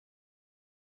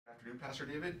afternoon, Pastor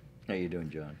David. How you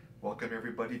doing, John? Welcome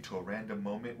everybody to a random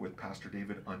moment with Pastor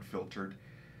David Unfiltered.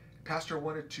 Pastor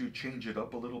wanted to change it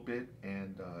up a little bit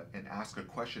and ask a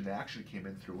question that actually came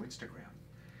in through Instagram.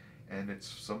 And it's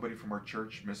somebody from our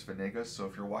church, Miss Venegas. So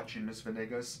if you're watching, Miss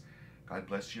Venegas, God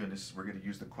bless you. And we're going to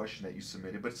use the question that you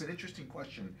submitted. But it's an interesting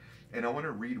question, and I want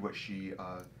to read what she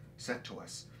sent to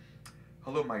us.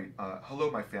 Hello, my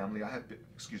family.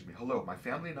 Hello, my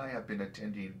family and I have been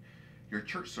attending your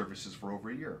church services for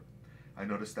over a year. I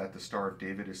noticed that the Star of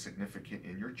David is significant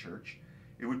in your church.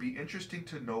 It would be interesting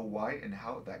to know why and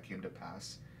how that came to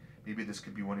pass. Maybe this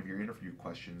could be one of your interview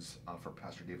questions for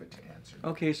Pastor David to answer.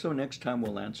 Okay, so next time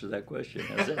we'll answer that question.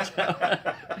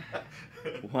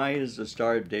 Why is the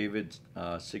Star of David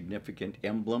a significant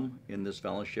emblem in this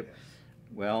fellowship? Yes.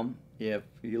 Well, if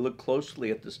you look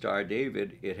closely at the Star of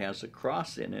David, it has a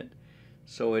cross in it.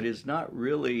 So it is not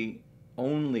really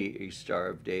only a Star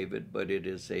of David, but it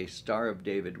is a Star of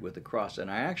David with a cross. And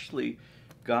I actually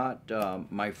got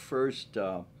my first,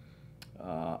 I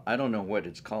don't know what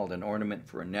it's called, an ornament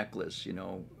for a necklace,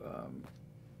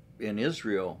 in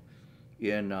Israel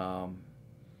in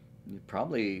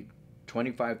probably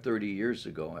 25, 30 years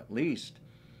ago at least.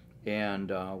 And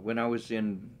when I was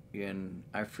in,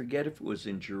 I forget if it was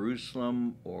in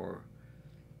Jerusalem or,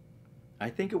 I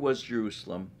think it was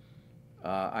Jerusalem,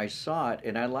 I saw it,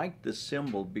 and I liked the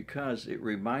symbol because it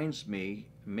reminds me,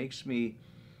 makes me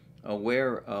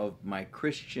aware of my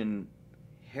Christian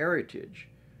heritage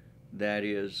that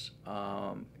is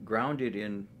grounded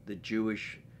in the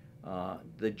Jewish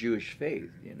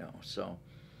faith, So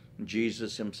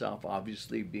Jesus himself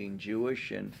obviously being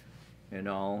Jewish and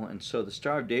all, and so the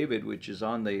Star of David, which is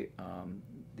on the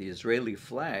Israeli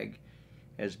flag,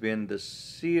 has been the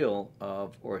seal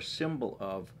of or symbol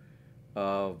of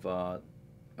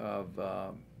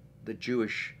the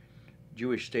Jewish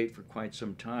state for quite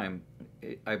some time.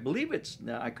 I believe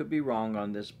I could be wrong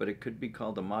on this, but it could be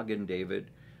called the Magen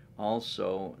David.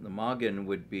 Also, the Magen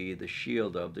would be the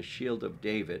shield of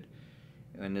David,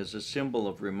 and is a symbol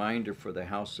of reminder for the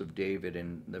house of David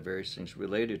and the various things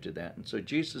related to that. And so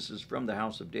Jesus is from the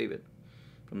house of David,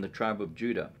 from the tribe of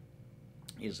Judah.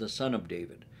 He's the son of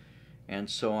David. And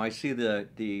so I see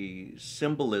the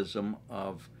symbolism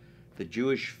of the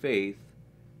Jewish faith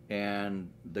and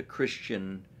the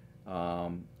Christian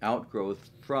outgrowth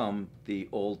from the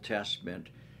Old Testament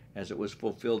as it was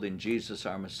fulfilled in Jesus,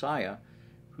 our Messiah,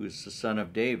 who's the son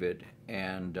of David.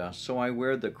 And so I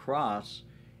wear the cross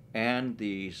and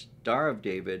the Star of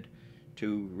David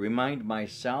to remind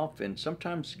myself and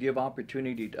sometimes give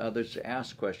opportunity to others to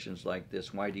ask questions like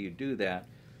this. Why do you do that?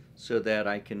 So that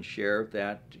I can share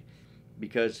that,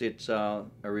 because it's a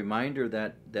reminder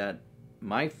that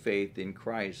my faith in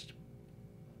Christ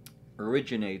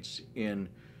originates in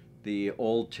the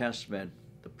Old Testament,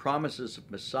 the promises of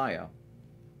Messiah,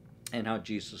 and how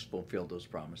Jesus fulfilled those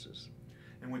promises.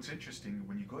 And what's interesting,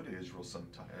 when you go to Israel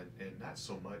sometime, and not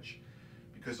so much,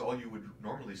 because all you would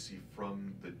normally see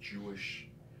from the Jewish,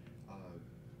 I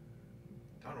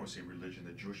don't want to say religion,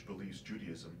 the Jewish beliefs,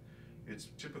 Judaism, it's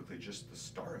typically just the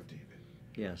Star of David.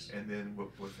 Yes. And then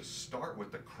with the star,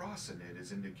 with the cross in it,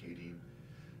 is indicating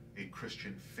a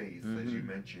Christian faith, as you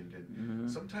mentioned, and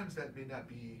sometimes that may not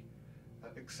be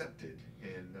accepted.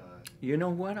 And you know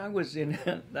what? I was in.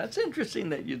 That's interesting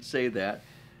that you'd say that.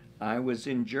 I was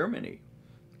in Germany,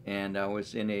 and I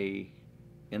was in the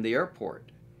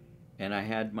airport, and I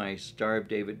had my Star of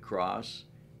David cross,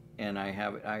 and I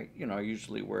have it. I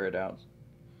usually wear it out,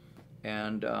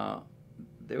 and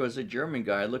there was a German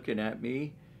guy looking at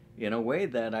me in a way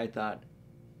that I thought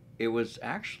it was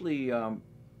actually.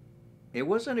 It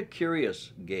wasn't a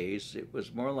curious gaze. It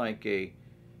was more like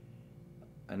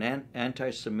an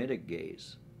anti-Semitic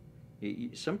gaze.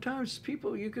 Sometimes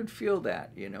people, you can feel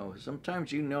that,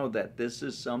 Sometimes that this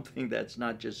is something that's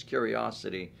not just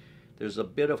curiosity. There's a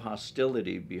bit of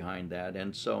hostility behind that.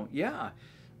 And so, yeah,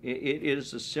 it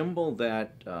is a symbol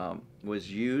that was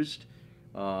used.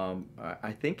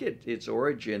 I think its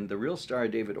origin, the real Star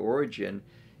of David origin,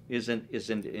 isn't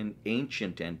in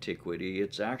ancient antiquity.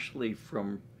 It's actually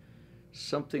from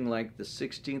something like the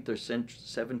 16th or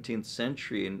 17th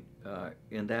century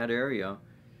in that area,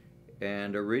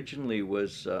 and originally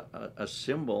was a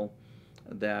symbol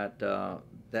that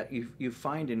you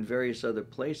find in various other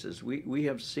places. We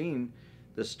have seen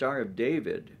the Star of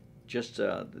David, just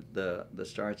the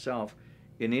star itself,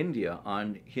 in India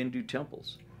on Hindu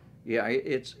temples. Yeah,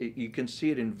 you can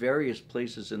see it in various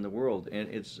places in the world, and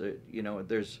it's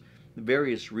there's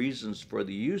various reasons for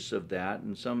the use of that,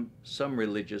 and some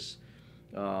religious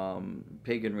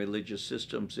pagan religious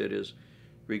systems, it is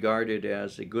regarded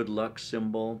as a good luck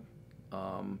symbol.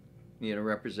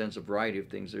 represents a variety of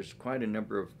things. There's quite a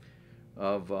number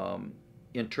of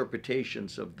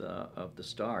interpretations of the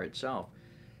star itself.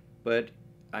 But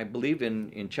I believe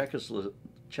in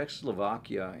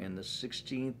Czechoslovakia in the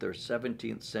 16th or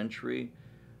 17th century,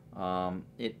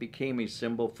 it became a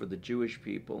symbol for the Jewish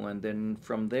people, and then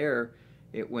from there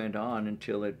it went on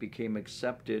until it became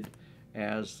accepted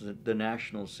as the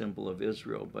national symbol of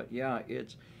Israel. But yeah,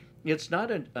 it's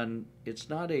not a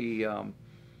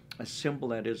symbol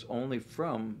that is only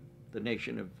from the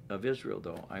nation of Israel,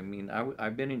 though. I mean,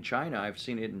 I've been in China. I've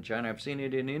seen it in China. I've seen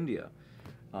it in India,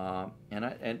 and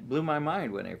it blew my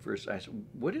mind when I said,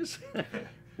 "What is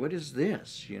what is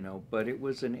this?" But it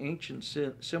was an ancient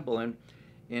symbol, and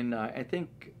I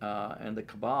think in the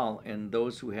Kabbalah and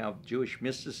those who have Jewish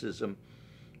mysticism,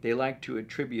 they like to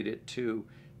attribute it to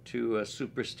a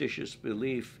superstitious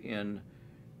belief in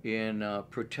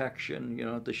protection,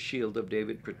 the shield of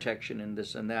David, protection and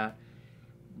this and that.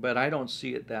 But I don't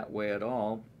see it that way at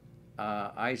all.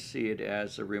 I see it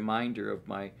as a reminder of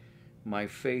my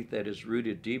faith that is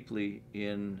rooted deeply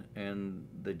in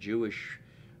the Jewish,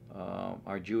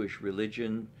 our Jewish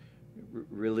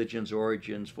religion's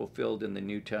origins fulfilled in the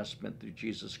New Testament through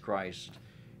Jesus Christ,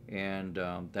 and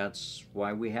that's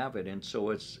why we have it. And so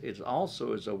it's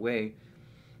also as a way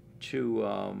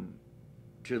to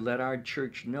let our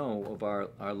church know of our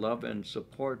love and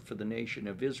support for the nation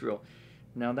of Israel.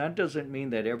 Now, that doesn't mean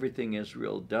that everything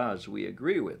Israel does we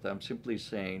agree with. I'm simply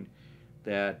saying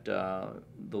that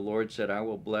the Lord said, "I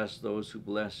will bless those who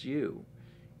bless you,"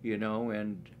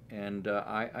 and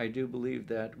I do believe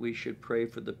that we should pray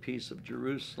for the peace of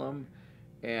Jerusalem,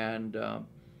 and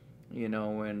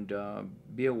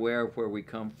be aware of where we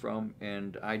come from.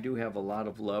 And I do have a lot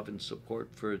of love and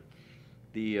support for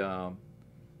the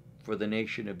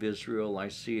nation of Israel. I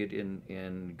see it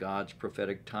in God's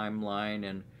prophetic timeline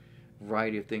and a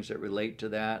variety of things that relate to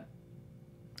that.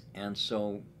 And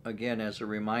so, again, as a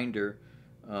reminder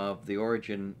of the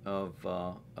origin of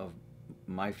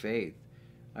my faith,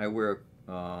 I wear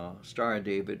a Star of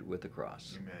David with a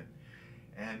cross. Amen.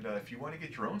 And if you want to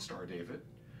get your own Star of David,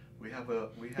 we're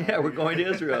going to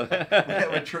Israel. We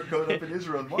have a trip going up in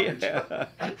Israel in March.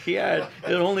 Yeah,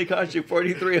 it only costs you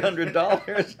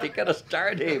 $4,300 to get a Star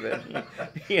of David.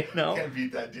 Can't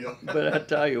beat that deal. But I'll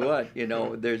tell you what,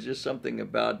 there's just something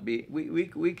about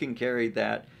we can carry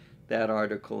that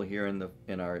article here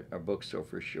in our bookstore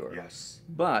for sure. Yes.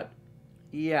 But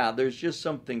yeah, there's just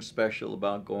something special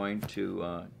about going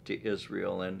to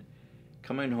Israel and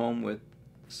coming home with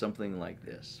something like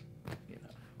this.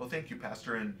 Well, thank you,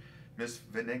 Pastor. And Ms.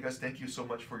 Venegas, thank you so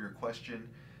much for your question.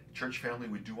 Church family,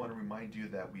 we do want to remind you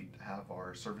that we have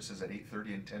our services at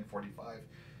 8:30 and 10:45.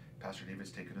 Pastor David's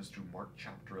taken us through Mark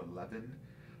chapter 11.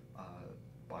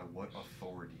 By what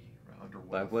authority? Under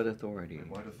what By what authority?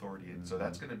 By what authority? And so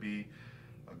that's going to be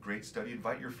a great study.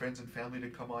 Invite your friends and family to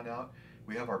come on out.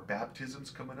 We have our baptisms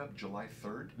coming up July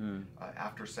 3rd.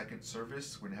 After second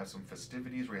service, we're going to have some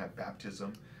festivities. We're going to have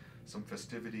baptism, some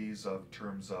festivities of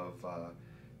terms of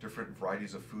different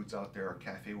varieties of foods out there. Our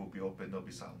cafe will be open. There'll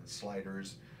be silent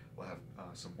sliders. We'll have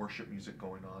some worship music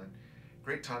going on.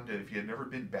 Great time to, if you've never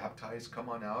been baptized, come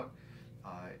on out.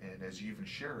 And as you even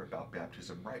share about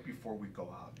baptism right before we go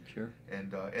out. Sure.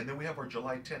 And then we have our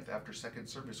July 10th, after second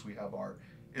service, we have our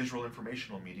Israel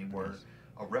informational meeting where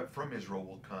a rep from Israel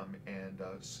will come and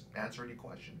answer any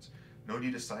questions. No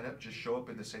need to sign up, just show up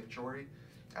in the sanctuary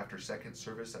after second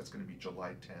service. That's going to be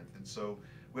July 10th. And so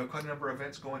we have quite a number of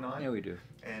events going on. Yeah, we do.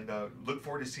 And look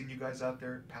forward to seeing you guys out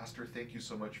there. Pastor, thank you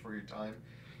so much for your time.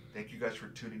 Thank you guys for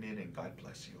tuning in, and God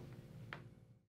bless you.